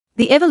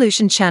The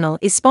Evolution channel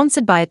is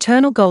sponsored by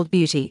Eternal Gold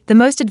Beauty, the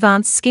most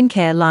advanced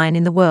skincare line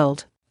in the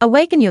world.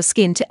 Awaken your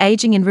skin to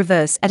aging in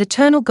reverse at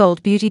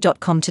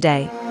eternalgoldbeauty.com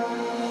today.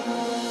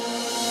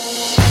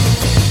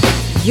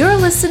 You're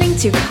listening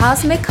to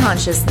Cosmic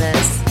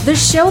Consciousness, the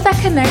show that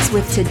connects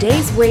with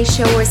today's way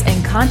showers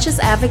and conscious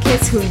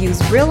advocates who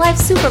use real-life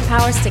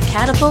superpowers to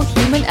catapult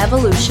human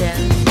evolution.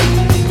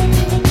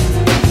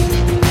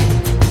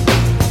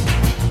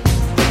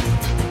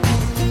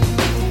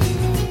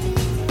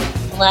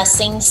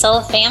 Blessings, soul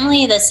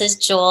family. This is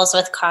Jules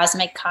with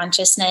Cosmic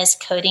Consciousness,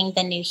 coding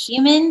the new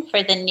human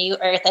for the new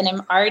earth. And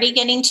I'm already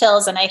getting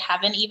chills, and I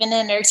haven't even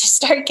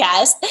introduced our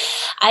guest.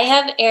 I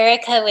have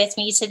Erica with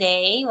me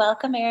today.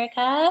 Welcome,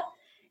 Erica.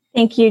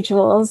 Thank you,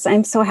 Jules.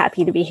 I'm so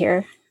happy to be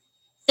here.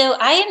 So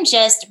I am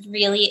just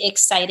really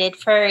excited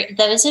for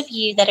those of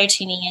you that are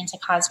tuning into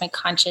Cosmic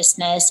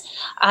Consciousness.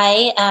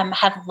 I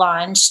have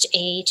launched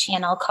a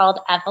channel called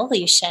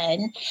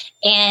Evolution,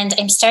 and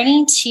I'm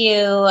starting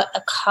to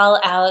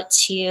call out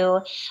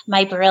to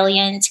my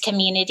brilliant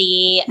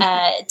community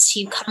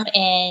to come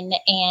in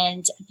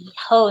and be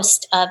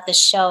host of the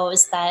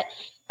shows that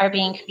are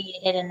being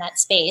created in that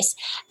space.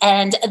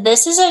 And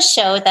this is a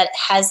show that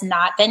has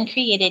not been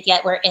created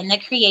yet. We're in the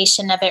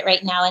creation of it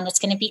right now, and it's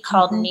going to be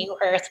called New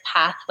Earth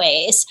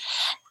Pathways.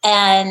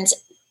 And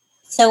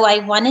so I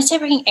wanted to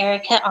bring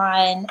Erica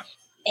on,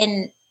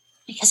 and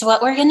because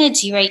what we're going to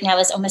do right now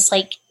is almost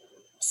like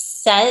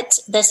set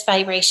this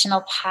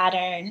vibrational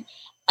pattern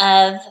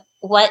of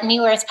what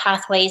New Earth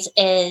Pathways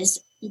is,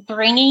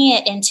 bringing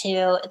it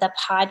into the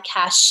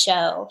podcast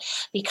show,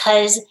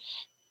 because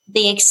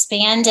the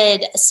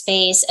expanded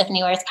space of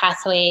New Earth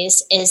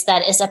Pathways is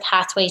a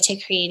pathway to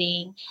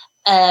creating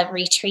a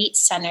retreat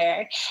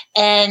center.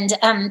 And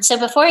so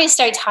before I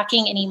start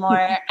talking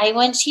anymore, I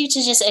want you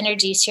to just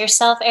introduce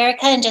yourself,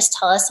 Erica, and just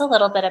tell us a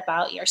little bit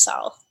about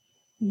yourself.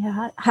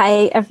 Yeah.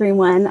 Hi,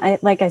 everyone.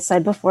 Like I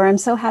said before, I'm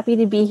so happy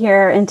to be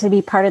here and to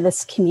be part of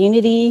this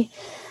community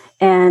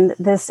and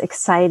this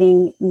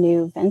exciting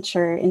new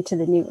venture into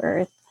the new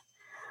earth.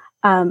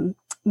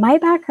 My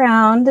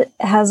background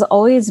has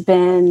always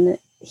been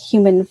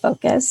human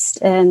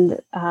focused and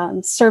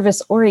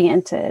service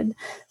oriented,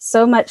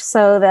 so much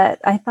so that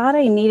I thought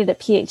I needed a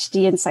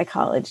PhD in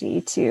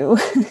psychology to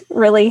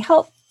really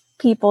help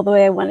people the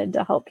way I wanted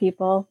to help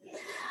people.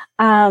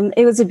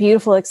 It was a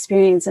beautiful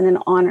experience and an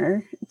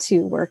honor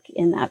to work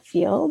in that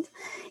field.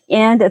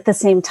 And at the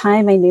same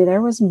time, I knew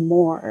there was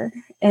more.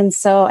 And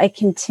so I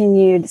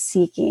continued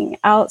seeking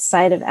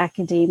outside of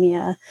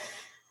academia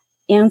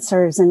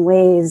answers and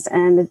ways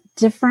and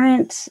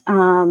different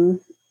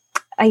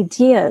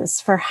ideas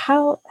for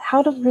how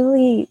to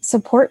really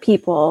support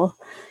people.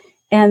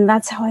 And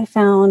that's how I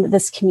found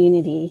this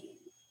community.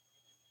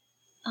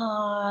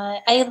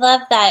 I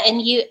love that.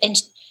 And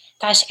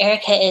gosh,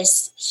 Erica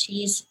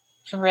she's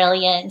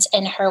brilliant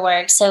in her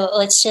work. So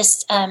let's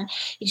just,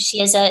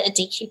 she is a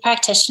DQ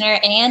practitioner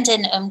and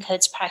an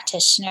Codes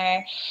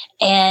practitioner.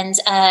 And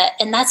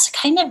that's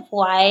kind of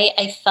why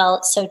I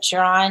felt so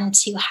drawn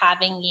to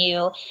having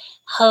you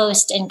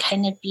host and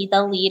kind of be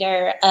the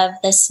leader of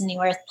this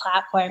New Earth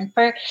platform.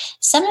 For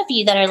some of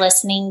you that are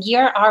listening,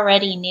 you're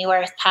already New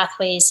Earth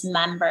Pathways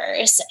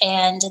members,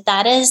 and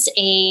that is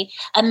a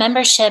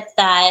membership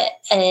that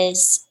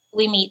is,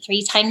 we meet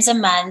 3 times a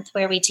month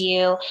where we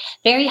do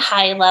very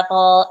high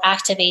level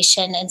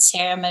activation and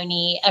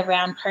ceremony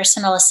around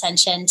personal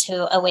ascension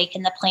to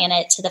awaken the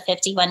planet to the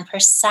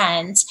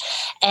 51%.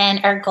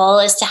 And our goal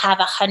is to have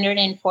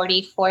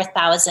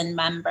 144,000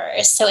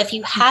 members. So if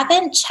you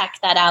haven't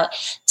checked that out,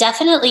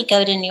 definitely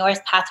go to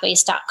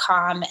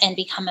newearthpathways.com and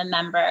become a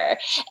member.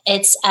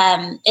 It's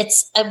a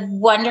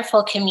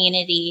wonderful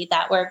community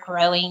that we're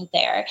growing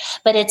there,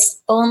 but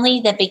it's only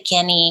the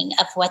beginning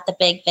of what the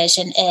big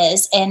vision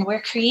is. And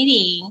we're creating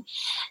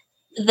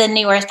the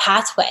New Earth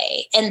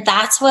Pathway. And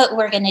that's what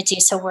we're going to do.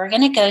 So we're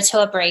going to go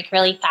to a break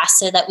really fast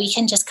so that we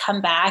can just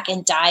come back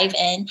and dive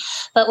in.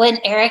 But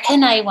what Erica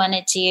and I want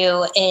to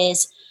do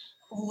is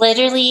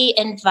literally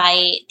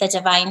invite the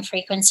divine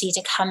frequency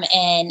to come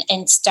in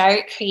and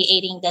start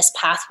creating this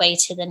pathway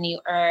to the new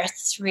earth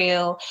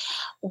through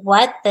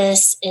what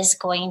this is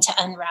going to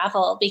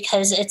unravel,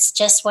 because it's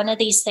just one of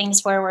these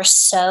things where we're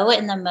so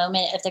in the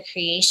moment of the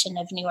creation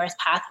of New Earth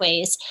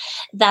Pathways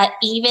that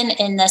even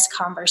in this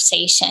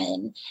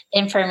conversation,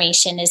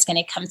 information is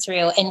going to come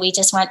through. And we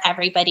just want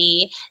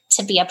everybody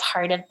to be a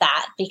part of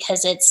that,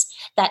 because it's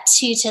that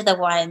 2 to the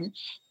 1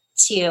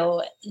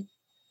 to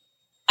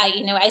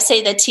I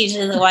say the 2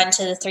 to the 1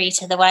 to the 3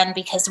 to the 1,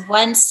 because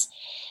once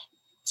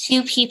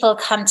 2 people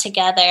come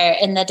together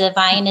and the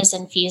divine is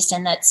infused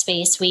in that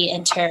space, we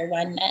enter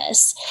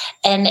oneness.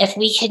 And if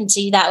we can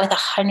do that with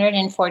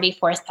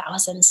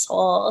 144,000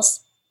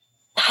 souls,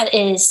 that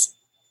is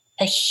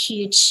a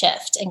huge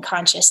shift in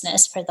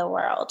consciousness for the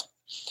world.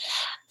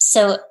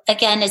 So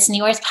again, it's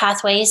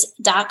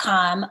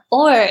newearthpathways.com,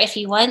 or if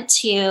you want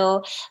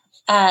to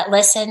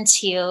listen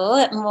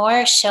to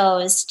more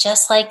shows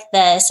just like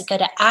this, go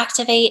to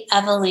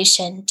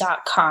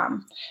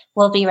activateevolution.com.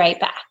 We'll be right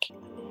back.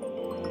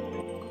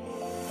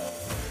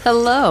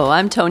 Hello,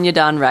 I'm Tonya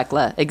Dawn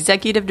Rekla,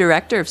 Executive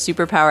Director of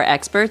Superpower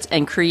Experts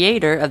and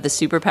creator of the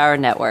Superpower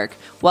Network.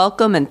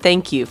 Welcome and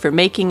thank you for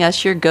making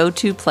us your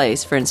go-to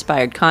place for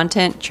inspired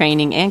content,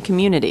 training, and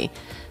community.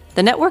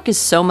 The network is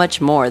so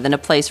much more than a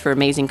place for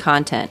amazing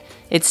content.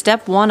 It's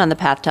step one on the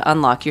path to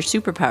unlock your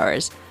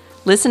superpowers.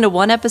 Listen to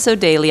one episode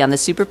daily on the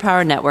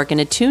Superpower Network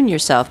and attune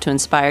yourself to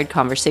inspired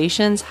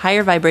conversations,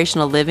 higher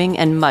vibrational living,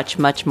 and much,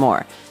 much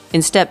more.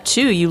 In step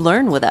 2, you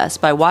learn with us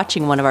by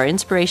watching one of our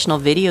inspirational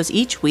videos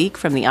each week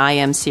from the I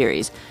Am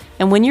series.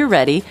 And when you're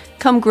ready,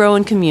 come grow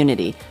in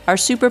community. Our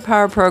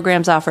superpower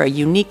programs offer a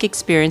unique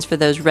experience for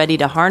those ready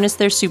to harness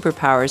their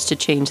superpowers to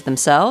change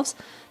themselves,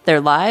 their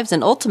lives,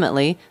 and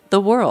ultimately,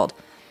 the world.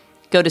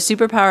 Go to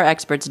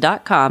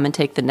superpowerexperts.com and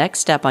take the next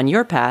step on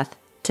your path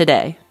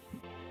today.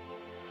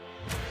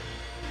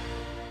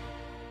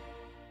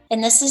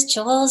 And this is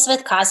Jules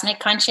with Cosmic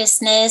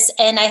Consciousness,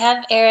 and I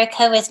have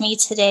Erica with me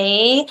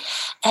today,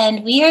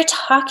 and we are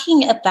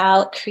talking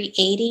about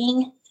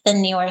creating the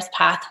New Earth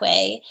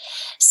Pathway.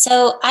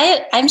 So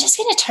I'm just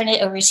going to turn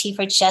it over to you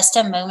for just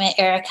a moment,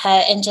 Erica,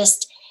 and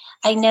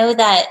I know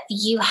that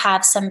you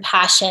have some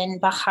passion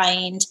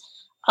behind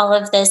all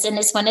of this, and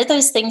it's one of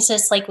those things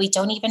that's like we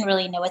don't even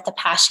really know what the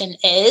passion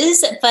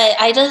is, but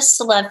I just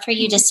love for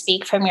you to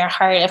speak from your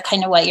heart of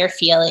kind of what you're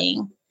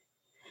feeling.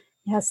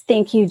 Yes,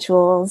 thank you,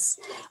 Jules.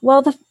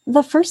 Well,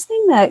 the first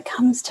thing that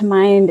comes to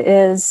mind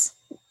is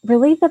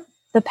really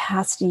the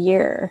past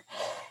year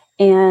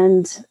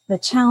and the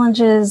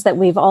challenges that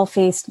we've all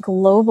faced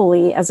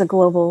globally as a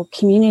global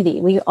community.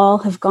 We all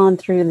have gone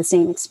through the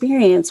same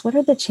experience. What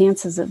are the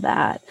chances of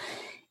that?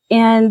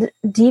 And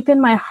deep in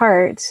my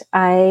heart,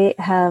 I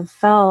have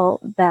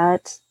felt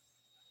that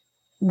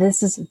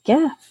this is a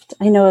gift.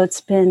 I know it's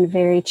been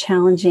very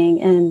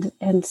challenging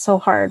and so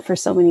hard for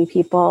so many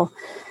people,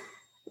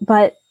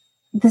 but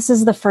this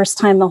is the first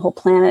time the whole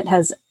planet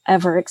has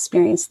ever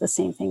experienced the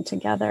same thing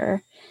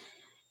together.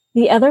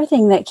 The other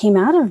thing that came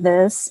out of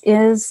this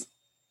is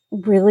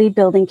really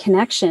building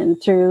connection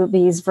through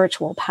these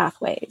virtual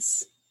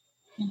pathways.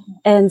 Mm-hmm.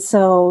 And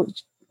so,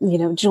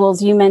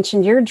 Jules, you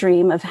mentioned your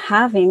dream of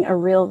having a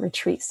real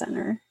retreat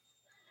center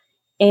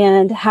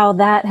and how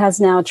that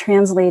has now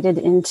translated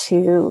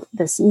into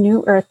this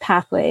New Earth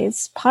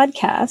Pathways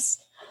podcast,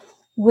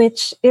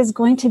 which is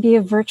going to be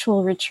a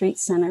virtual retreat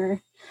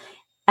center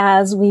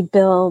as we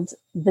build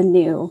the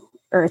New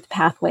Earth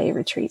Pathway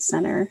Retreat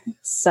Center.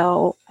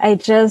 So I'm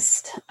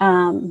just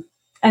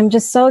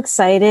so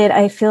excited.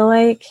 I feel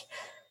like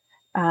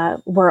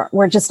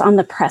we're just on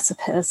the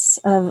precipice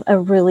of a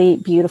really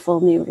beautiful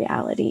new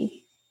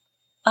reality.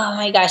 Oh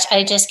my gosh,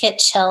 I just get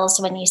chills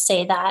when you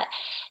say that.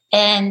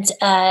 And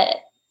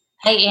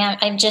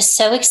I'm just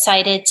so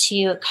excited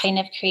to kind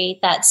of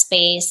create that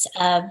space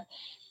of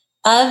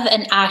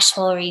an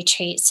actual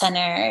retreat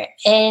center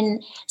in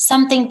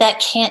something that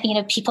can't,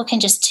 people can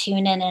just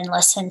tune in and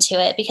listen to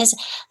it. Because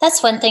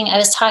that's one thing. I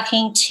was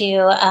talking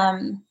to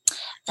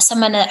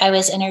someone that I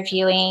was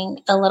interviewing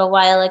a little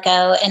while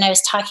ago, and I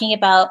was talking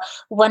about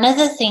one of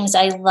the things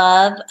I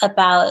love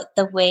about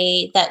the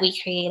way that we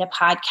create a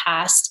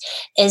podcast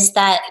is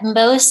that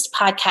most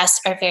podcasts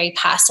are very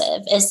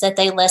passive, is that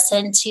they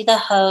listen to the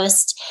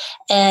host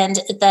and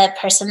the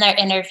person they're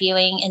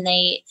interviewing, and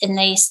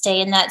they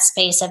stay in that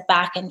space of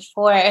back and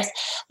forth.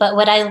 But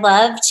what I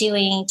love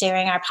doing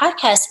during our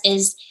podcast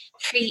is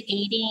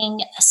creating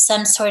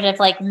some sort of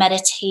like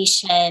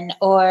meditation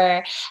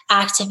or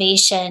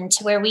activation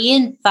to where we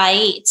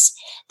invite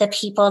the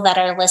people that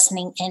are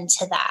listening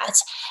into that.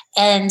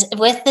 And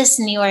with this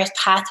New Earth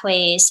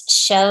Pathways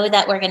show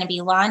that we're going to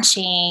be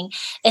launching,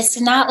 it's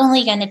not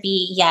only going to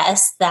be,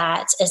 yes,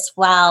 that as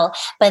well,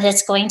 but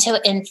it's going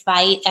to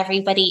invite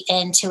everybody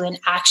into an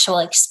actual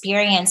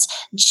experience,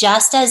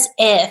 just as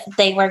if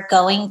they were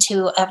going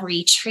to a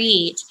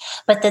retreat,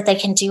 but that they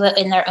can do it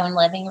in their own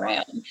living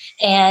room.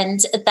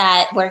 And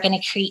that we're going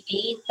to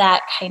create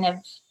that kind of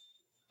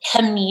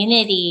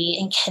community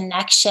and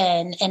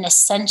connection and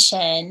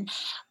ascension,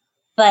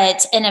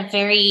 but in a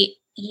very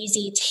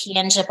easy,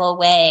 tangible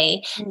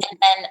way. Mm-hmm. And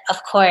then,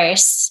 of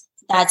course,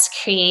 that's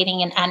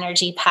creating an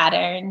energy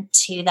pattern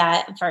to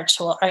that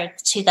virtual or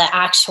to the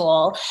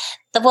actual,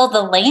 the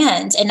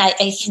land. And I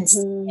can see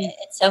it.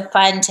 It's so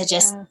fun to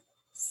just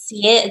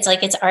see it. It's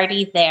like it's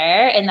already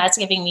there, and that's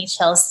giving me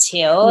chills too.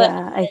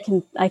 Yeah,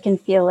 I can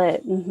feel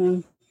it.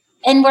 Mm-hmm.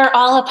 And we're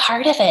all a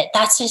part of it.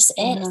 That's just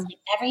it. It's like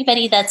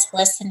everybody that's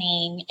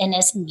listening, and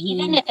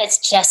even if it's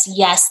just,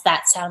 yes,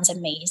 that sounds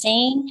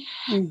amazing.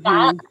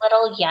 That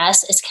little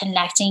yes is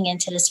connecting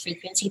into this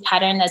frequency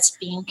pattern that's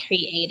being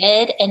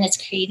created, and it's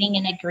creating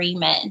an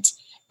agreement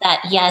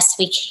that, yes,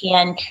 we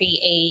can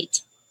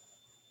create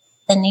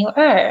the new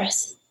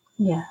earth.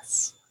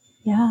 Yes.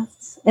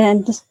 Yes.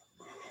 And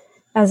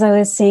as I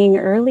was saying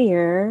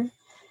earlier,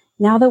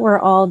 now that we're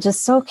all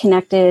just so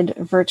connected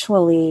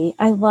virtually,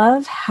 I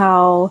love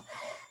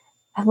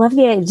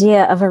the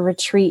idea of a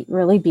retreat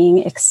really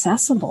being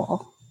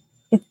accessible.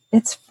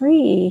 It's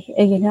free,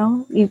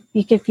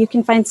 if you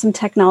can find some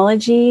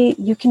technology,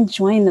 you can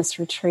join this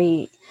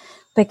retreat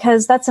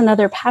because that's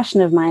another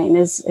passion of mine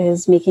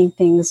is making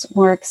things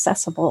more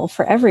accessible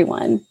for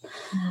everyone.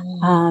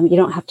 You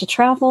don't have to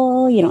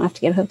travel. You don't have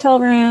to get a hotel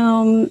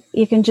room.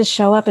 You can just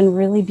show up and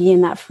really be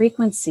in that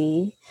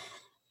frequency.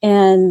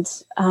 And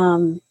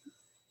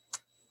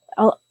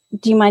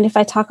do you mind if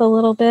I talk a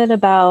little bit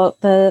about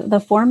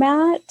the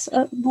format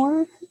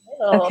more?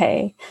 Oh.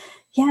 Okay.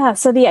 Yeah.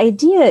 So the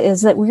idea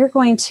is that we're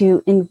going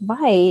to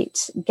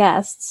invite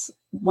guests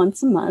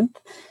once a month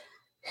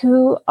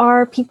who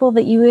are people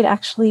that you would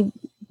actually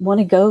want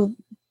to go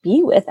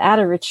be with at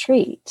a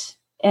retreat.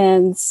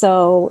 And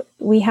so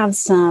we have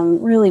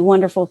some really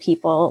wonderful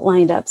people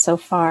lined up so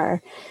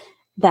far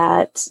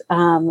that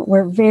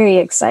we're very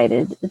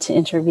excited to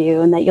interview,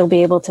 and that you'll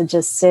be able to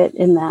just sit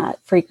in that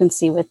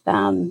frequency with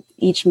them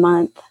each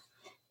month,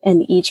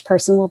 and each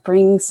person will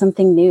bring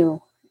something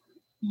new.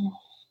 Yeah.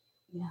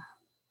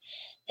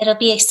 It'll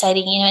be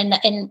exciting,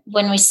 and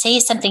when we say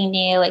something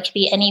new, it could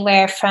be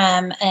anywhere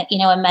from,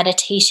 a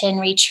meditation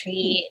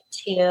retreat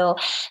to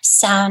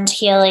sound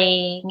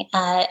healing,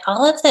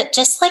 all of that,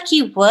 just like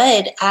you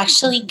would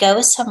actually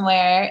go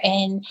somewhere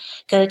and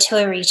go to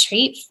a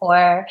retreat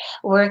for.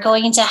 We're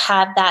going to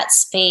have that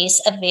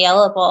space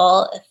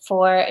available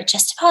for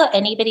just about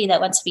anybody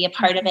that wants to be a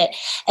part of it.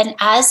 And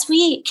as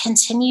we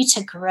continue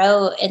to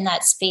grow in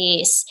that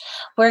space,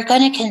 we're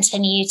going to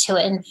continue to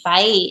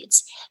invite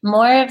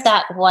more of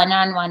that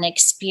one-on-one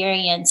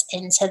experience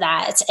into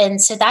that.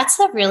 And so that's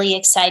the really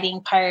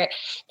exciting part,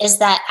 is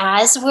that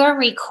as we're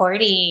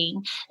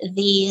recording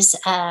these,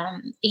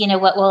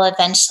 what will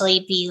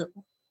eventually be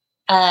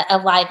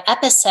a live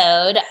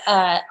episode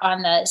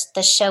on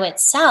the show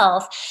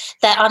itself,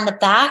 that on the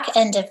back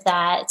end of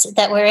that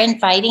we're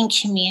inviting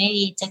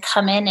community to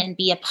come in and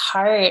be a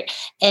part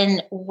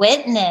and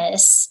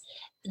witness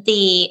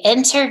the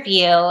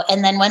interview.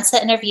 And then once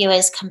the interview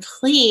is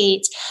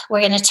complete,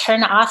 we're going to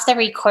turn off the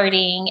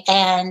recording,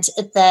 and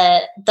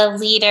the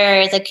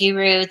leader, the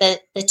guru, the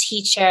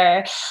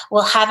teacher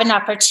will have an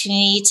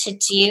opportunity to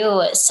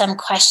do some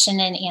question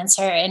and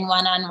answer and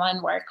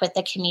one-on-one work with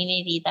the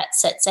community that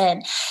sits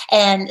in.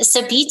 And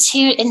so be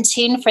in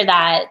tune for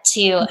that,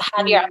 to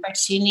have your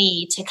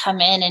opportunity to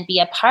come in and be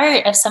a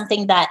part of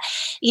something that,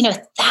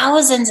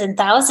 thousands and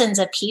thousands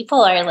of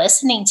people are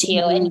listening to,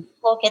 and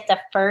we'll get the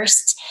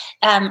first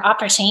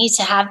opportunity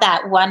to have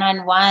that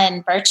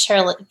one-on-one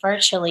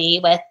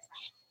virtually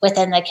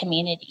within the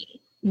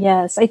community.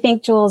 Yes, I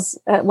think, Jules,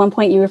 at one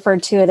point you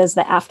referred to it as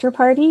the after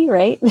party,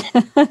 right?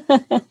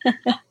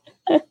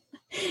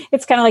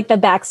 It's kind of like the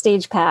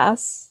backstage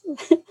pass.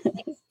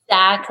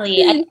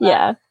 Exactly.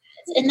 Yeah.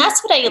 And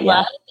that's what I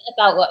love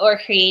about what we're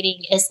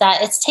creating, is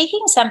that it's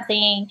taking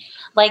something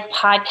like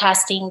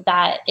podcasting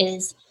that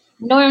is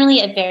normally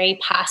a very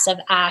passive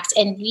act,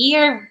 and we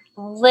are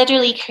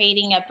literally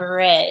creating a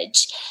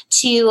bridge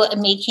to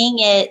making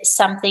it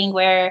something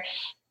where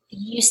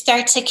you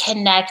start to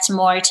connect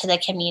more to the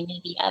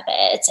community of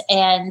it.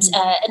 And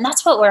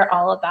that's what we're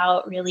all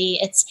about, really.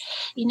 It's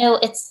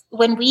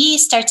when we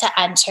start to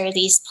enter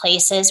these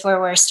places where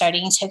we're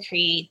starting to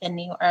create the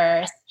new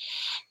earth,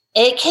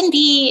 it can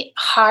be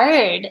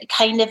hard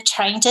kind of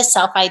trying to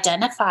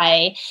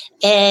self-identify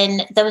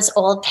in those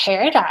old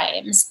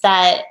paradigms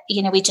that,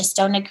 we just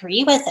don't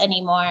agree with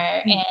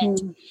anymore.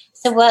 And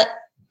so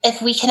if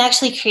we can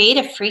actually create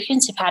a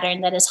frequency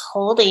pattern that is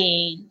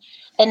holding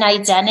an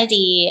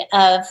identity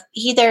of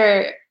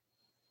either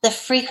the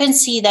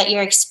frequency that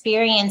you're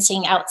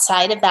experiencing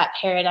outside of that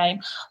paradigm,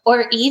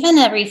 or even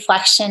a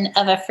reflection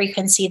of a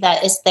frequency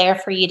that is there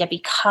for you to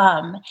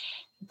become,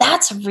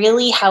 that's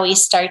really how we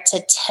start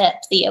to tip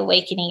the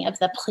awakening of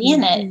the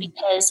planet.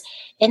 Because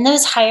in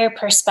those higher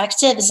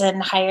perspectives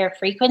and higher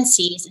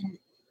frequencies, and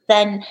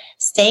then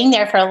staying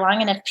there for a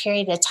long enough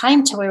period of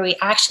time to where we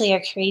actually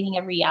are creating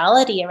a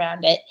reality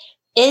around it,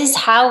 is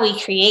how we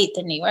create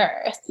the new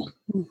earth.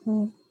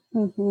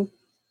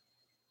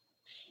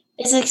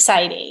 It's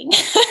exciting.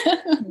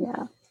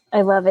 Yeah,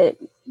 I love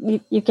it.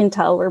 You can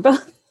tell we're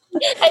both.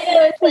 I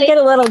know, it's we get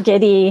a little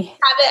giddy.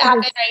 Have it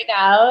happen right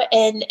now,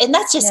 and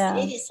that's just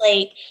it. It's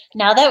like,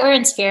 now that we're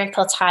in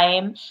spherical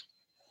time,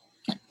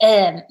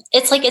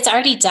 it's like it's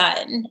already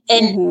done,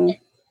 and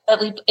but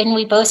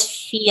we both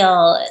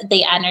feel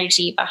the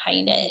energy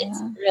behind it.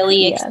 It's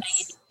really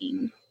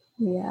exciting.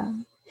 Yeah.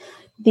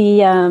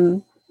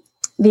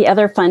 The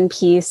other fun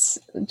piece,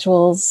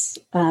 Jules,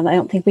 I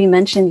don't think we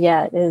mentioned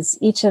yet, is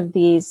each of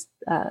these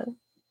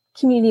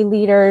community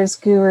leaders,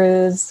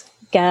 gurus,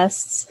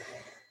 guests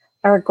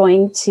are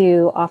going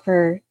to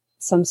offer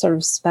some sort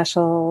of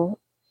special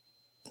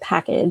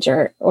package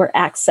or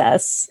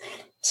access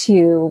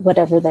to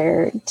whatever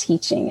they're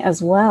teaching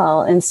as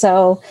well. And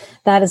so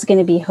that is going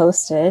to be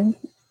hosted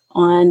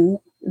on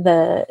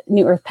the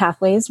New Earth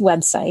Pathways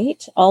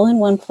website, all in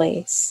one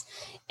place.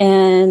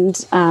 And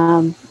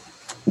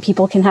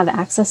people can have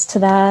access to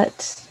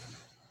that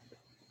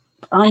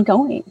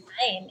ongoing.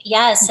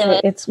 Yeah. So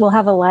we'll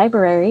have a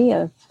library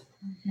of,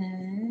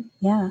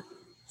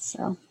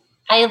 so.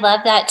 I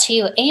love that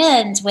too.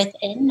 And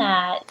within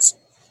that,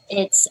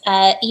 it's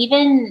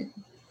even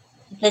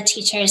the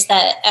teachers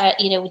that,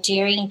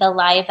 during the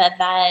live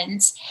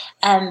events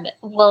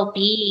will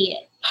be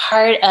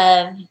part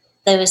of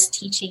those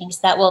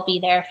teachings that will be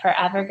there for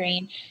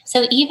evergreen.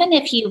 So even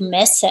if you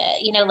miss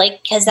it,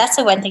 because that's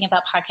the one thing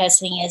about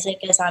podcasting is it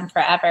goes on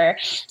forever.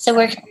 So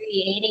we're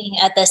creating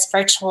this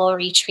virtual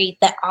retreat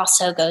that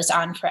also goes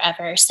on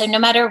forever. So no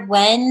matter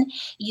when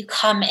you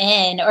come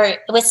in, or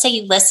let's say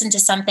you listen to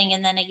something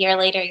and then a year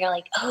later you're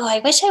like, oh, I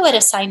wish I would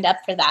have signed up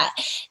for that.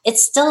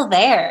 It's still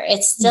there.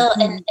 It's still,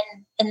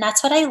 and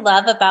that's what I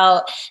love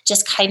about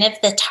just kind of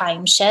the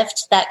time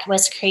shift that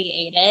was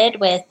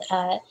created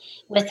within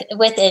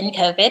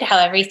COVID, how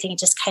everything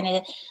just kind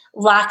of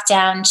locked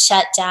down,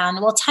 shut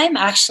down. Well, time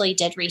actually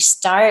did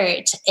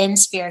restart in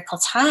Spherical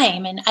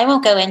Time. And I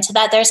won't go into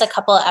that. There's a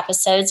couple of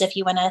episodes. If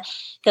you want to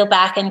go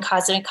back in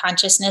Cosmic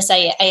Consciousness,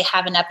 I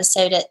have an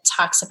episode that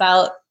talks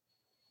about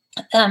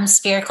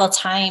Spherical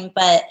Time,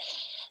 but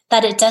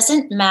that it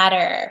doesn't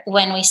matter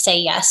when we say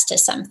yes to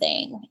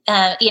something.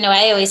 I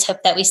always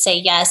hope that we say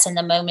yes in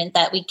the moment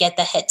that we get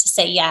the hit to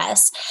say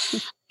yes.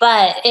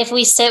 But if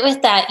we sit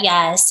with that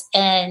yes,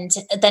 and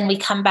then we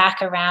come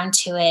back around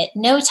to it,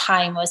 no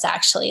time was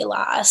actually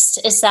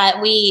lost. Is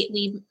that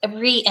we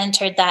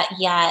re-entered that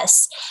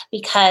yes,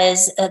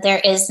 because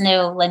there is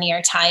no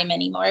linear time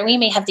anymore. We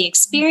may have the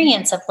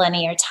experience of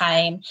linear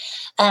time.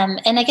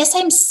 And I guess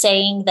I'm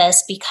saying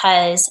this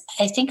because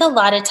I think a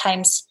lot of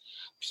times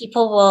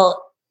people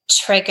will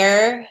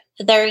trigger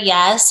their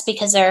yes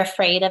because they're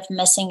afraid of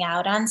missing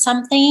out on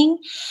something.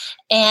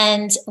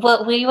 And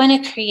what we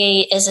want to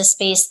create is a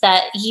space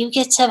that you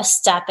get to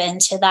step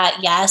into that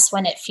yes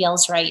when it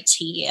feels right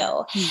to you.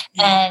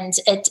 Mm-hmm. And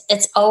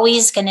it's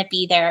always going to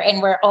be there,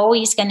 and we're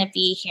always going to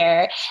be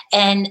here.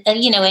 And,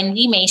 and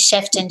we may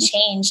shift and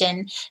change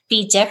and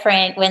be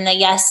different when the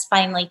yes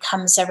finally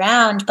comes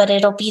around, but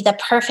it'll be the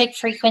perfect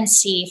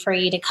frequency for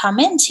you to come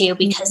into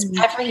because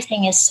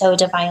everything is so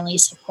divinely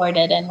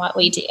supported in what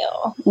we do.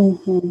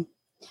 Mm-hmm.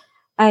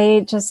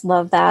 I just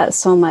love that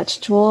so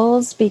much,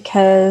 Jules,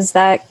 because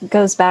that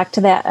goes back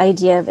to that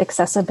idea of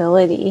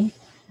accessibility.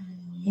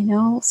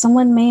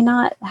 Someone may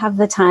not have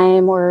the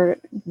time, or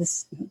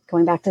this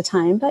going back to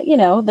time, but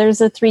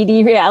there's a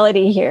 3D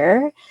reality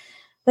here.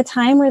 The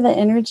time or the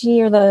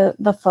energy or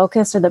the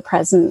focus or the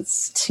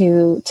presence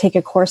to take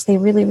a course they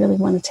really, really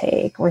want to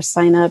take, or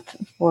sign up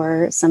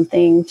for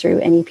something through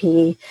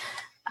NEP.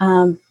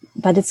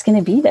 But it's going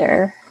to be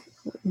there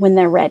when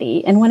they're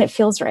ready and when it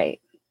feels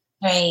right.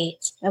 Right.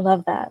 I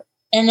love that.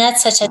 And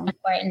that's such an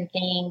important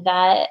thing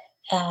that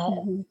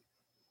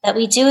that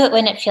we do it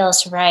when it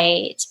feels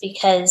right,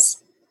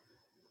 because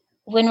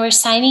when we're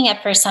signing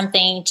up for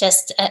something,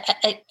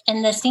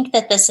 and I think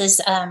that this is,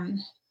 I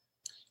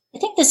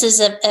think this is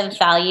a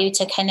value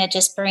to kind of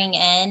just bring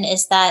in,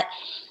 is that,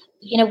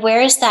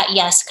 where is that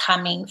yes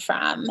coming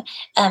from?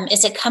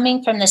 Is it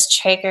coming from this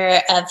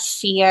trigger of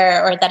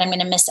fear, or that I'm going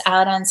to miss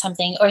out on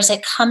something? Or is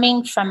it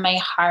coming from my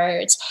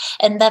heart?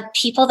 And the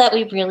people that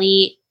we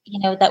really,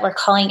 that we're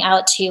calling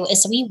out to,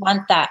 is we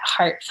want that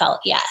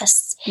heartfelt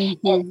yes.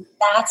 Mm-hmm. And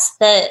that's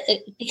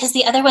because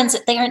the other ones,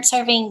 they aren't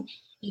serving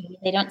you,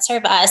 they don't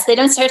serve us, they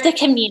don't serve the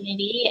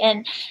community.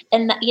 And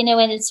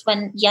it's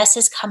when yes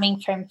is coming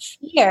from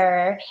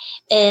fear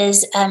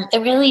is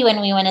really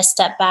when we want to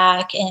step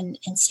back and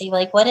say,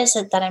 like, what is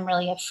it that I'm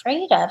really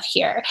afraid of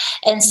here?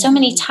 And so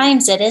many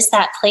times it is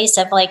that place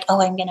of like, oh,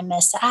 I'm going to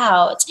miss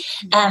out.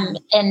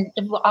 And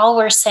all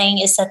we're saying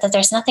is that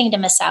there's nothing to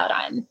miss out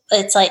on.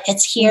 It's like,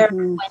 it's here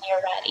when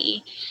you're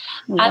ready.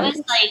 Right. I was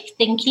like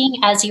thinking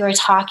as you were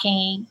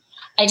talking,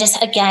 I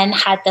just, again,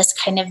 had this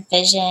kind of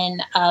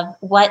vision of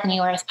what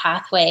New Earth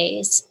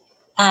Pathways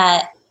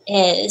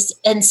is.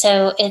 And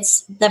so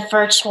it's the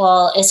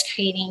virtual is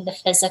creating the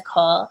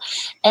physical.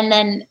 And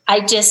then I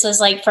just was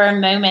like, for a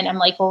moment, I'm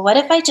like, well, what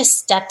if I just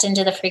stepped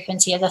into the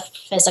frequency of the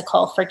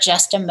physical for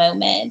just a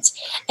moment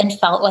and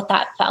felt what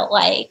that felt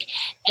like?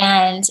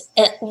 And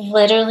it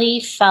literally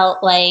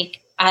felt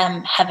like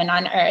heaven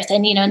on earth.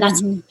 And, and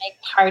that's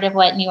like part of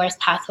what New Earth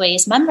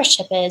Pathways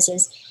membership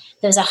is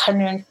those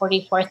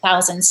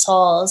 144,000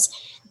 souls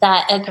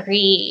that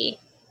agree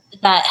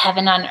that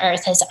heaven on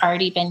earth has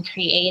already been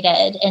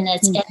created. And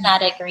it's in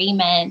that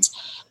agreement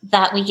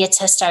that we get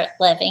to start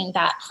living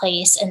that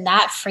place. And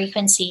that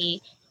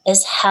frequency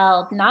is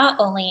held not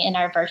only in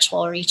our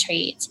virtual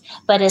retreats,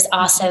 but is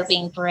also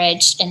being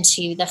bridged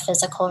into the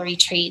physical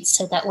retreats,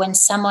 so that when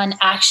someone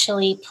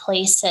actually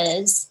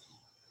places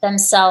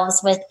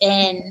themselves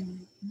within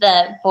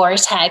the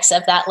vortex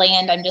of that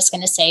land, I'm just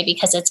going to say,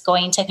 because it's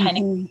going to kind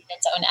of create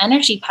its own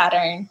energy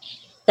pattern,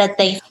 that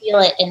they feel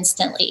it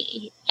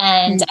instantly.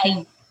 And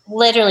I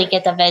literally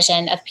get the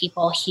vision of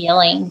people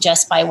healing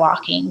just by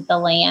walking the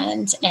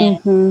land.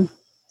 And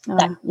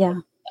that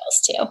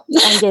feels too.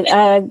 I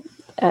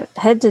get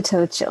head to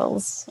toe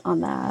chills on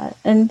that.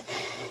 And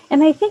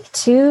I think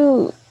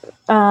too,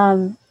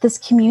 this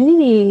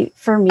community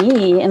for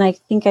me, and I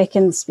think I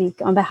can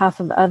speak on behalf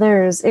of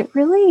others, it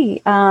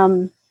really,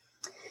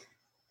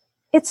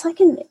 it's like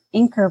an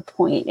anchor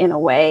point in a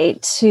way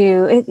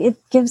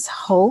it gives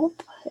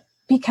hope,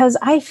 because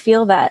I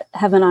feel that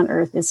heaven on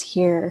earth is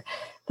here,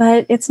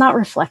 but it's not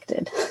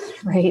reflected,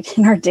 right,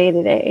 in our day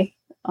to day,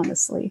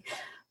 honestly.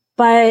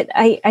 But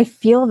I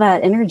feel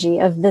that energy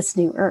of this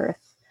new earth,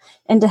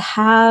 and to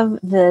have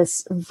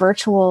this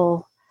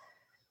virtual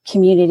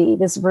community,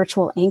 this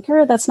virtual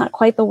anchor, that's not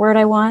quite the word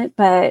I want,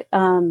 but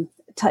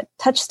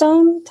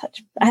touchstone,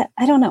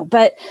 I don't know,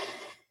 but,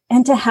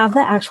 and to have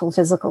the actual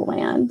physical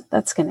land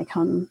that's going to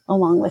come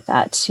along with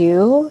that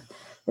too.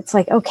 It's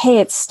like, okay,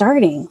 it's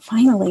starting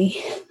finally.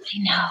 I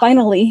know.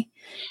 Finally.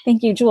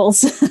 Thank you,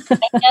 Jules. I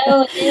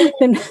know.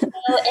 And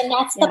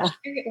that's the part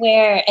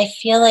where I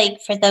feel like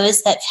for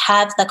those that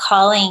have the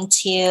calling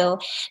to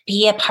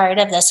be a part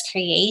of this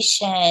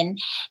creation,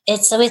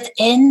 it's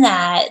within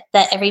that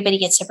everybody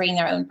gets to bring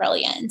their own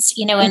brilliance,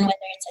 and whether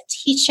it's a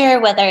teacher,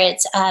 whether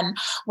it's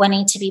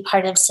wanting to be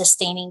part of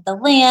sustaining the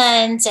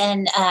land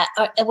and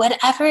or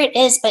whatever it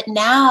is. But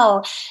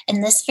now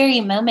in this very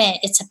moment,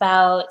 it's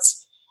about,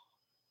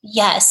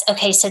 yes.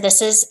 Okay. So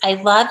I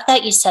love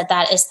that you said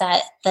that, is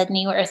that the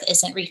new earth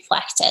isn't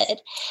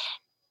reflected.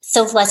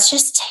 So let's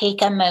just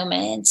take a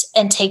moment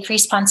and take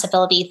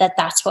responsibility that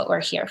that's what we're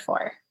here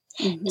for,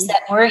 is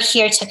that we're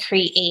here to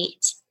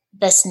create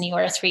this new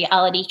earth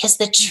reality. Because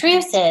the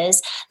truth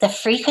is the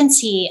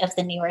frequency of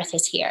the new earth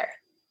is here.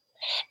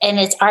 And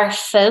it's our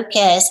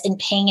focus in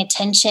paying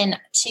attention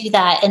to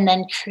that and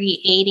then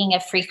creating a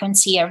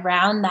frequency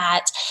around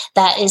that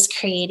is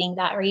creating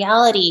that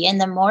reality. And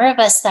the more of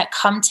us that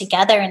come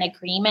together in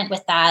agreement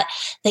with that,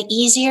 the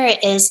easier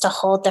it is to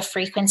hold the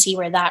frequency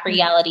where that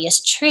reality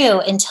is true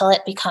until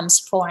it becomes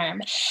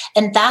form.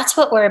 And that's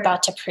what we're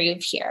about to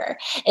prove here,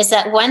 is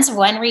that once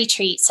one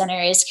retreat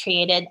center is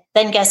created,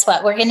 then guess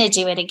what? We're going to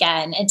do it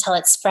again until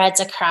it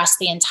spreads across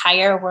the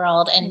entire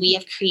world. And we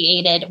have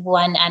created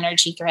one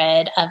energy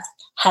grid of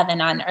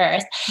heaven on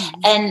earth.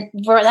 And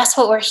that's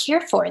what we're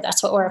here for.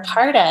 That's what we're a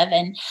part of.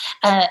 And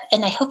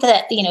I hope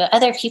that,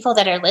 other people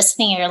that are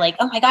listening are like,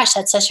 oh my gosh,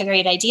 that's such a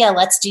great idea.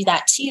 Let's do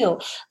that too.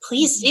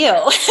 Please do.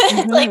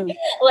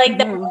 Like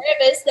the more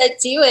of us that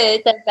do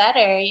it, the better.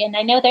 And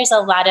I know there's a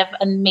lot of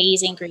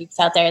amazing groups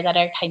out there that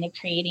are kind of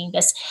creating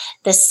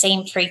this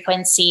same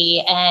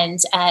frequency. And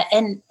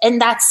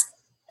that's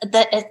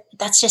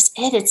just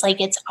it. It's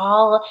like, it's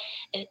all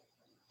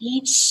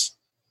each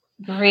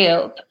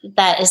group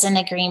that is in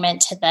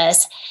agreement to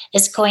this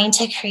is going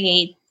to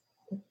create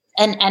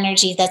an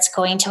energy that's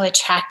going to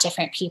attract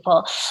different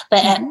people.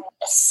 But at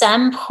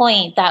some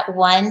point, that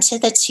 1 to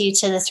the 2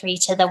 to the 3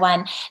 to the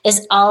 1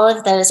 is all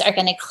of those are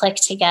going to click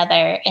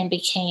together and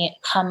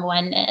become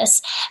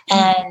oneness.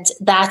 And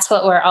that's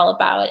what we're all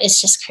about, is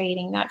just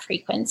creating that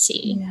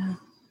frequency. Yeah,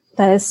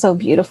 that is so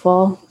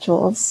beautiful,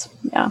 Jules.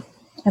 Yeah,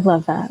 I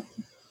love that.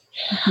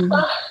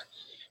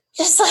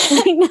 Just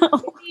like, I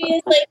know.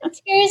 It's like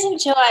tears of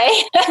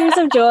joy. Tears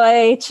of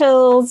joy,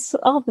 chills,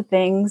 all the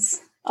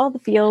things, all the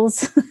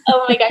feels.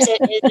 Oh my gosh,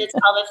 it is. It's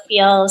all the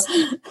feels.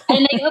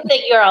 And I hope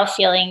that you're all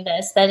feeling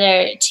this, that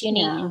are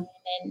tuning in.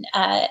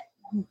 And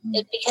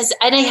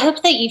I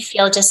hope that you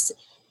feel just,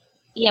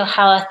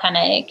 how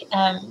authentic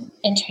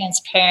and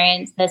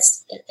transparent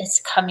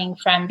it's coming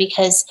from,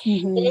 because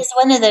it is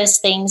one of those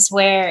things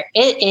where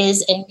it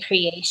is in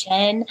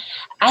creation.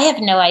 I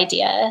have no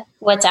idea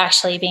what's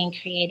actually being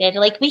created.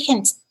 Like, we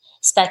can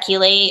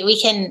speculate,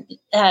 we can,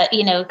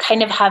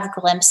 kind of have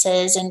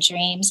glimpses and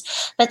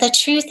dreams, but the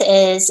truth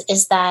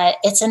is that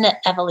it's an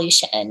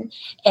evolution.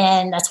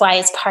 And that's why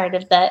it's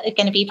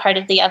going to be part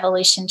of the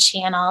evolution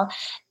channel,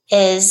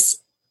 is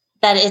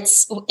that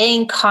it's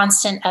in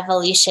constant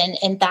evolution.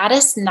 And that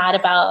is not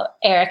about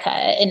Erica,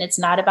 and it's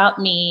not about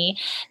me.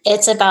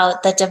 It's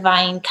about the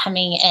divine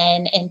coming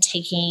in and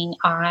taking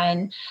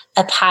on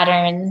a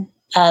pattern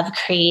of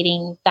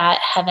creating that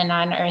heaven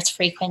on earth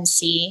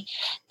frequency.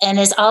 And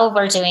all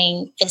we're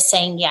doing is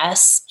saying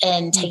yes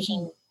and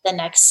taking the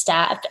next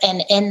step.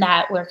 And in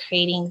that, we're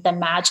creating the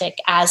magic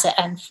as it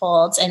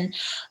unfolds. And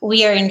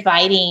we are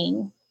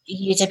inviting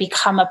you to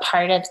become a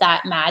part of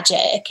that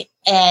magic.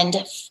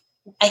 And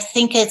I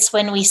think it's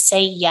when we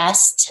say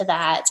yes to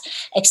that,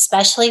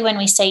 especially when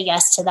we say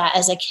yes to that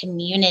as a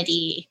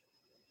community,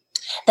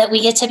 that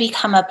we get to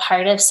become a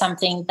part of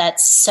something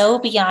that's so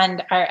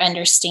beyond our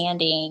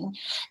understanding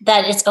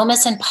that it's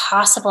almost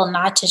impossible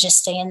not to just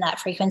stay in that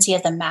frequency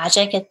of the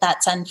magic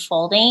that's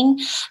unfolding,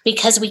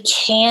 because we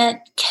can't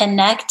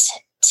connect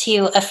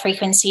to a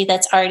frequency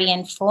that's already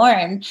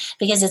informed,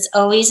 because it's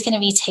always going to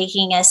be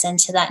taking us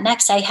into that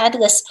next. I had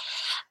this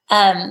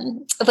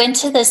went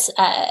to this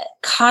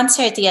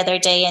concert the other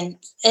day, and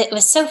it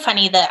was so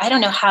funny that I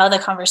don't know how the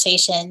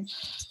conversation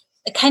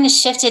kind of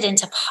shifted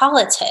into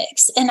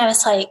politics. And I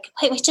was like,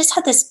 wait, we just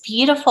had this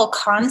beautiful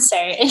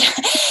concert. And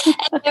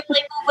they're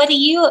like,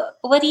 well,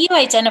 what do you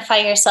identify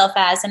yourself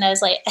as? And I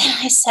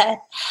said,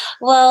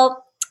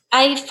 well,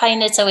 I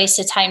find it's a waste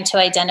of time to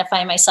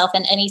identify myself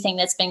in anything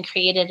that's been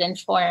created in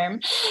form.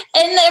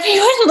 And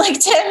everyone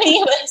looked at me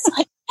and was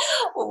like,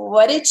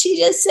 what did she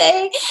just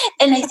say?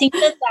 And I think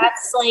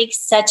that's like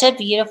such a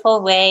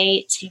beautiful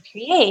way to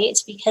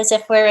create, because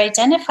if we're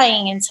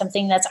identifying in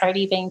something that's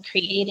already been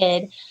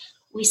created,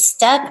 we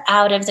step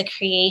out of the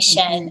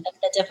creation of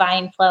the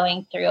divine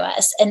flowing through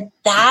us. And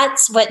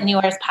that's what New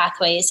Earth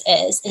Pathways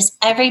is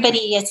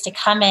everybody gets to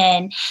come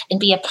in and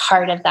be a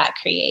part of that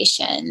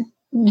creation.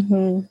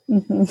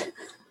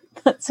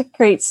 That's a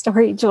great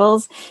story,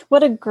 Jules.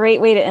 What a great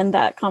way to end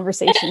that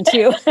conversation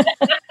too.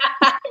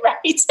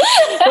 Right.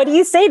 What do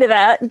you say to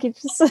that? You could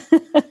just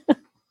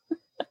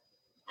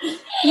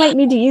might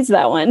need to use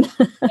that one.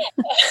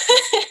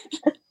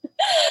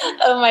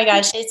 Oh my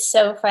gosh, it's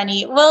so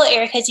funny. Well,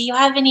 Erica, do you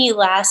have any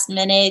last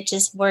minute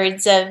just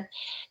words of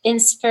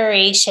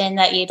inspiration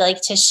that you'd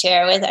like to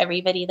share with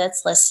everybody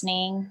that's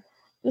listening?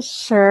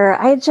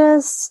 Sure. I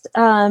just,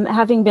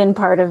 having been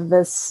part of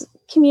this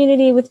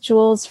community with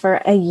Jules for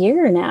a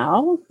year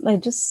now, I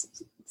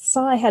just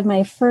saw I had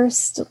my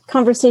first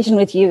conversation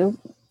with you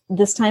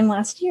this time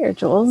last year,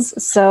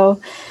 Jules. So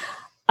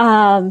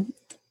it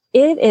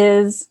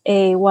is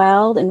a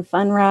wild and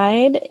fun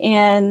ride,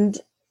 and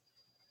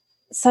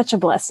such a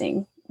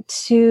blessing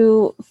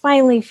to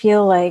finally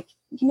feel like,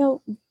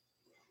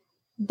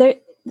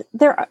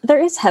 there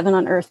is heaven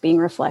on earth being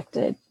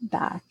reflected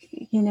back.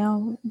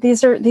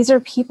 These are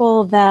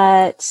people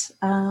that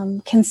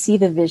can see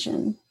the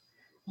vision,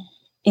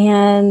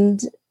 and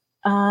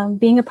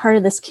being a part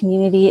of this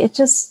community, it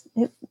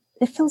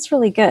feels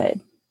really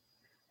good.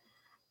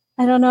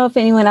 I don't know if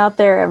anyone out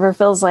there ever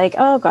feels like,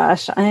 oh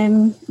gosh,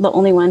 I'm the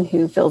only one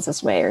who feels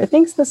this way or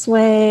thinks this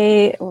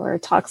way or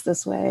talks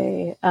this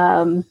way.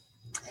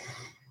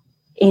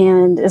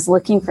 And is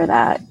looking for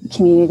that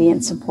community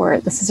and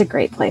support. This is a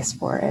great place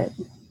for it.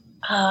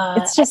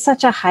 It's just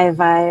such a high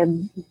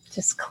vibe,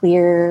 just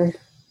clear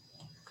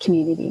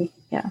community.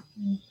 Yeah.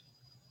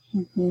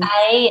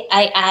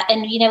 I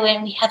and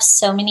when we have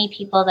so many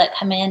people that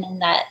come in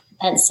and that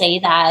say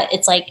that,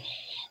 it's like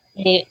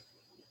they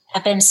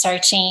have been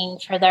searching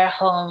for their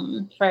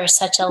home for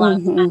such a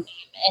long time,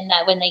 and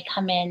that when they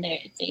come in,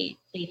 they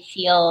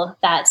feel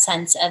that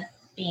sense of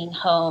being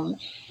home.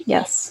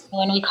 Yes.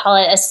 When we call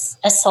it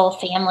a soul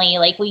family,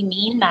 like we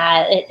mean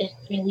that. It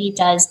really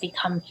does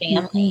become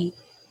family.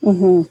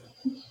 Yeah.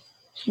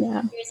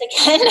 Here's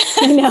again.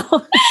 I know.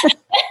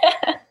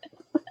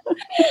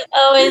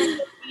 Oh,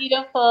 it's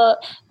beautiful.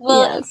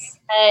 Well, yes.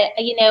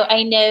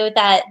 I know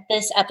that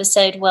this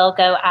episode will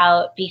go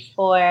out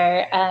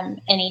before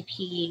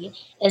NEP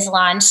is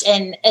launched.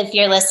 And if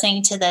you're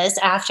listening to this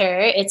after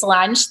it's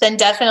launched, then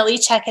definitely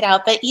check it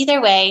out. But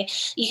either way,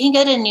 you can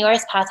go to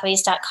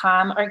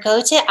newearthpathways.com or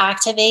go to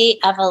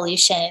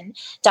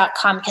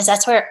activateevolution.com, because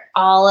that's where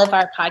all of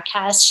our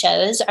podcast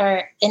shows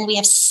are. And we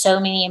have so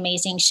many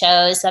amazing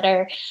shows that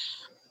are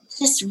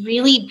just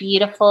really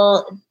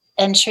beautiful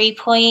entry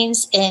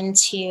points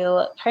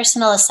into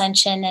personal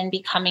ascension and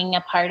becoming a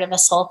part of a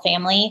soul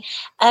family.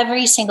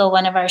 Every single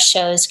one of our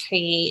shows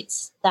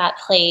creates that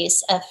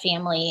place of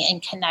family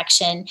and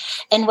connection.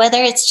 And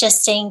whether it's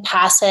just staying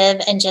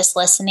passive and just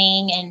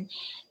listening and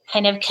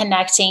kind of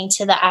connecting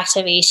to the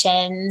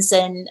activations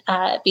and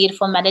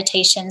beautiful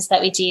meditations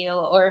that we do,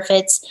 or if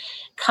it's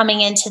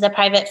coming into the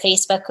private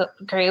Facebook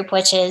group,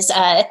 which is,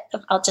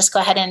 I'll just go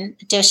ahead and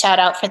do a shout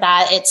out for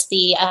that. It's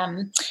the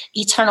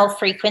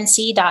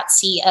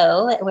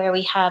eternalfrequency.co, where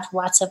we have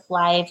lots of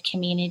live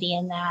community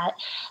in that.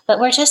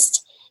 But we're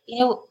just,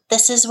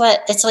 this is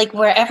what it's like.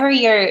 Wherever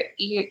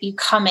you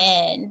come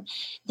in,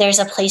 there's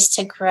a place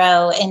to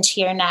grow into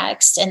your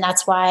next. And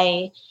that's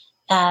why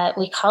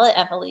we call it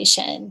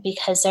evolution,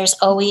 because there's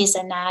always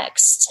a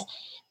next.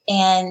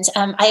 And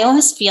I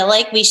almost feel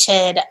like we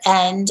should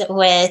end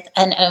with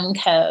an Om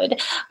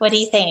code. What do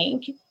you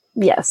think?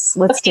 Yes,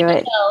 let's do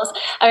it. All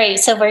right.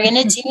 So we're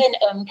going to do an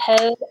Om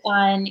code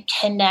on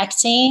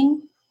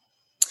connecting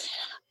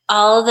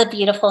all the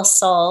beautiful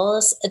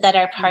souls that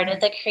are part of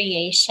the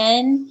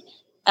creation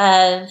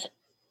of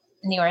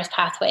New Earth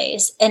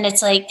Pathways. And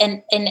it's like,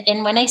 and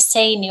when I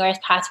say New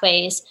Earth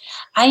Pathways,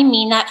 I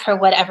mean that for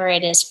whatever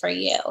it is for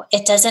you.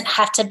 It doesn't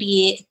have to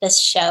be this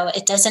show.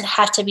 It doesn't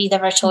have to be the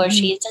virtual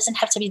retreat. It doesn't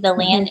have to be the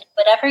land.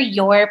 Whatever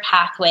your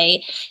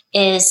pathway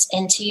is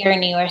into your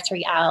New Earth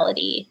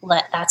reality,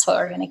 that's what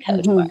we're going to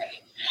code for.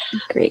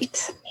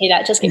 Great. Okay,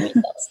 that just gave me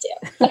chills too.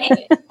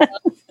 Okay. So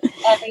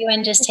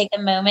everyone just take a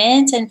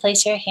moment and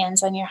place your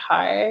hands on your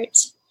heart.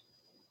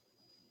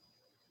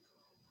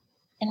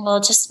 And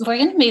we're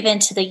going to move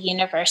into the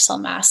universal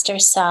master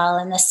cell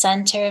in the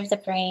center of the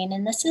brain.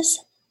 And this is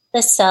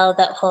the cell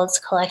that holds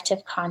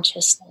collective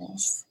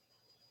consciousness.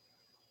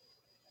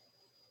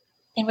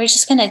 And we're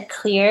just going to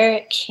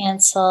clear,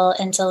 cancel,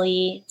 and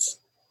delete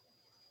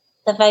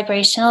the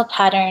vibrational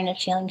pattern of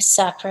feeling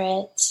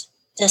separate,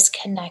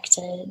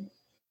 disconnected,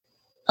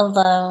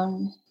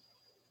 alone,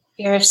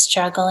 fear of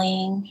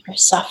struggling or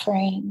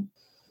suffering.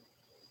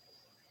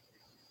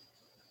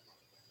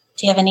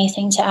 Do you have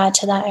anything to add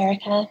to that,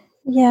 Erica?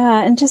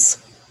 Yeah, and just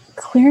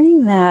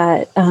clearing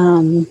that,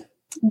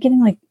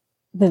 getting like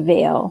the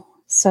veil.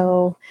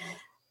 So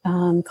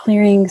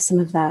clearing some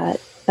of that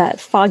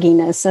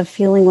fogginess of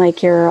feeling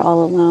like you're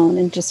all alone,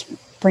 and just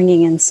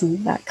bringing in some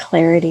of that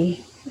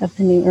clarity of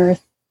the new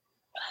earth.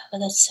 Oh,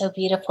 that's so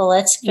beautiful.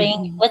 Let's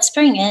bring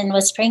in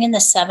the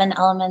 7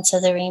 elements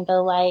of the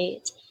rainbow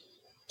light.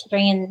 to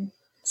bring in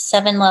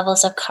 7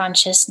 levels of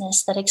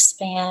consciousness that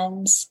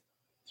expands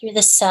through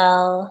the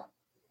cell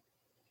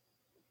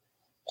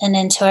and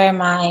into our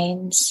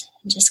minds,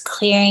 and just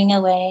clearing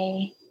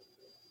away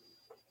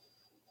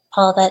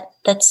all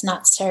that's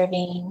not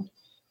serving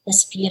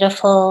this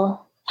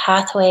beautiful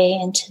pathway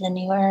into the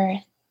new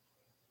earth.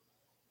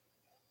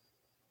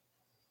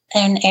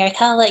 And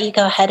Erica, I'll let you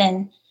go ahead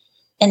and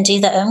do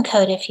the Om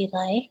code if you'd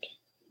like.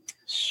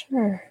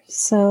 Sure.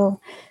 So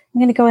I'm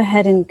going to go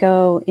ahead and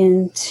go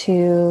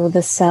into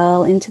the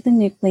cell, into the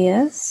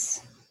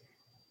nucleus.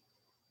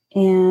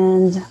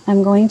 And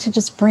I'm going to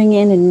just bring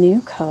in a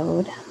new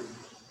code.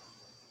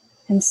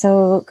 And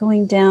so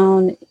going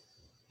down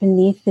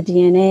beneath the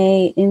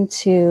DNA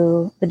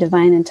into the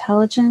divine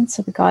intelligence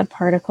of the God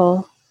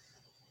particle.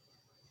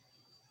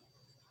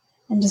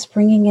 And just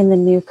bringing in the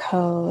new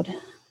code.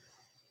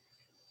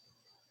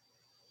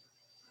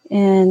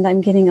 And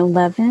I'm getting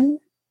 11,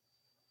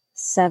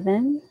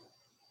 7,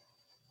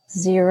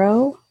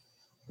 0,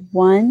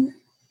 1,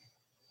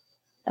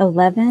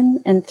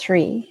 11, and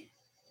 3.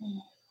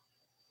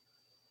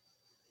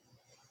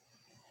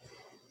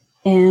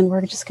 And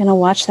we're just going to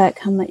watch that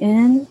come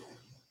in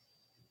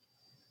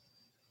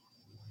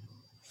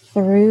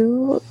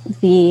through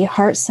the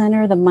heart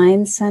center, the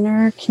mind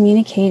center,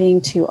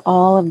 communicating to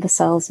all of the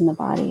cells in the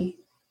body.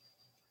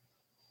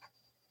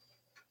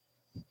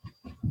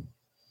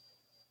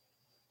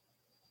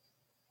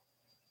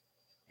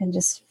 And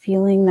just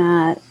feeling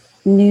that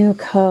new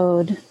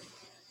code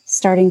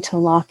starting to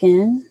lock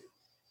in,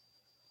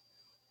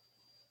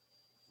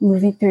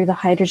 moving through the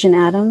hydrogen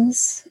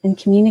atoms and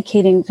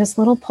communicating just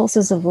little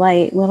pulses of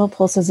light, little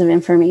pulses of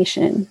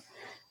information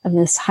of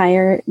this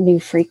higher new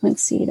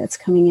frequency that's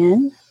coming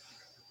in.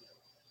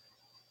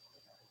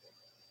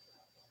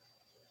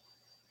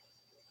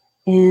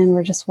 And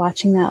we're just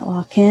watching that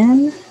lock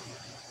in.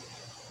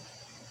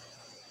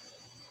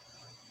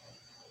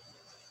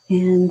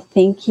 And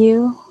thank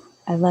you.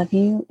 I love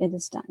you. It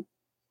is done.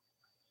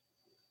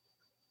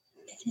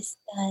 It is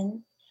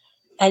done.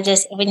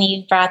 When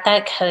you brought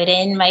that code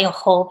in, my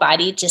whole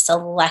body just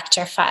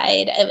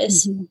electrified. It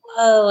was,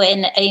 whoa.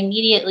 And I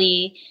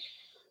immediately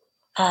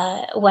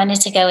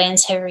wanted to go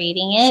into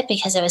reading it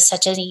because it was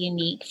such a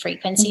unique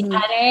frequency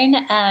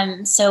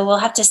pattern. So we'll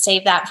have to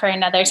save that for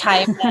another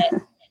time.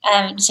 But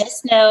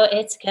just know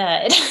it's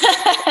good.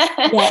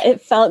 Yeah,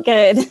 it felt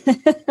good.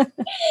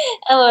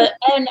 Oh,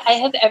 and I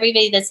hope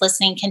everybody that's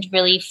listening can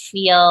really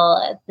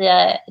feel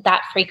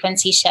that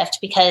frequency shift,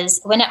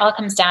 because when it all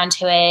comes down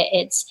to it,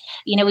 it's,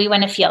 we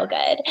want to feel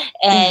good.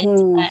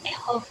 And I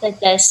hope that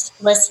this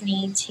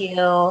listening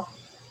to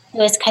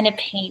is kind of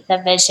paint the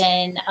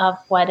vision of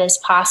what is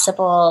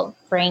possible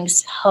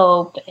brings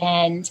hope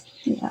and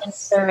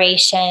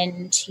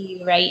inspiration to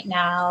you right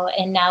now.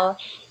 And now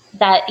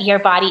that your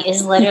body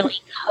is literally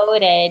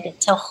coded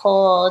to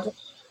hold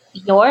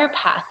your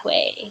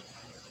pathway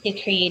to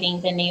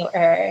creating the new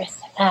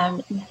earth.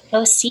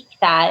 Go seek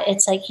that.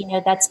 It's like,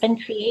 that's been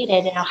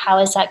created. And how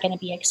is that going to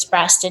be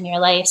expressed in your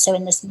life? So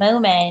in this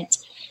moment,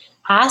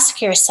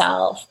 ask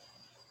yourself,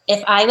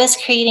 if I was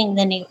creating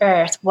the new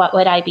earth, what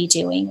would I be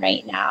doing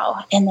right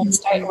now? And then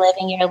start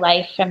living your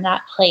life from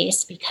that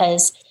place,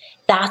 because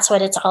that's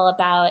what it's all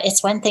about.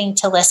 It's one thing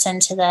to listen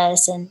to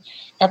this and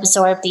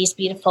absorb these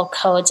beautiful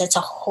codes. It's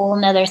a whole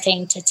nother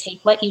thing to take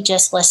what you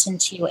just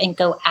listened to and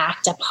go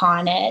act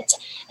upon it.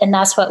 And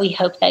that's what we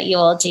hope that you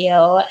will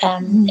do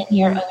in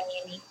your own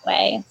unique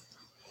way.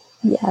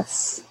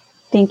 Yes.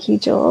 Thank you,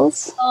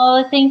 Jules.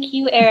 Oh, thank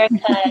you,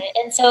 Erica.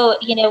 And so,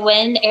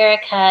 when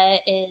Erica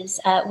is,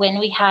 when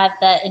we have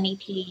the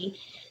NEP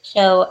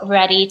show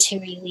ready to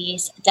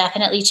release,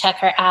 definitely check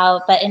her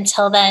out. But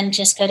until then,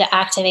 just go to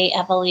Activate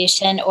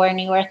Evolution or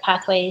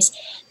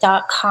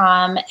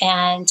newearthpathways.com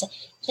and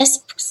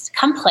just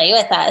come play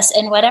with us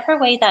in whatever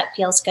way that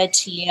feels good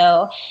to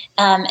you.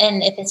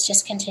 And if it's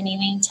just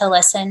continuing to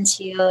listen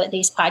to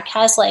these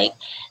podcasts,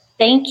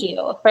 thank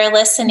you for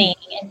listening,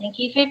 and thank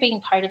you for being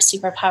part of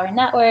Superpower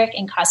Network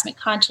and Cosmic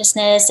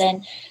Consciousness.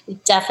 And we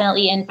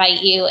definitely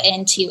invite you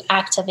into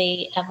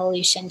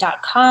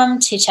activateevolution.com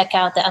to check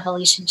out the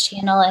Evolution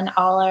channel and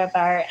all of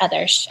our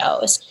other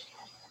shows.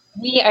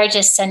 We are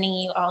just sending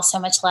you all so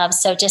much love.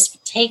 So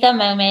just take a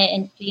moment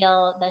and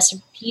feel this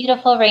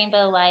beautiful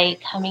rainbow light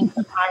coming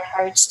from our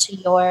hearts to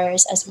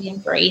yours as we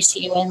embrace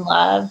you in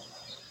love.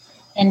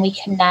 And we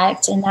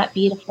connect in that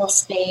beautiful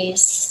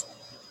space.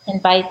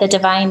 Invite the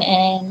divine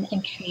in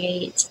and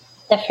create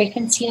the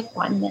frequency of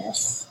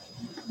oneness.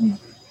 And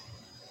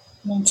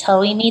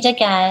until we meet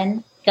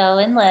again, go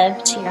and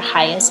live to your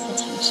highest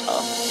potential.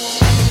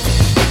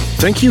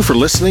 Thank you for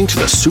listening to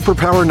the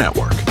Superpower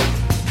Network.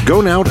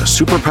 Go now to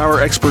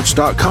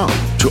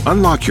superpowerexperts.com to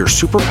unlock your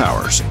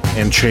superpowers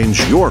and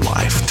change your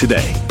life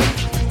today.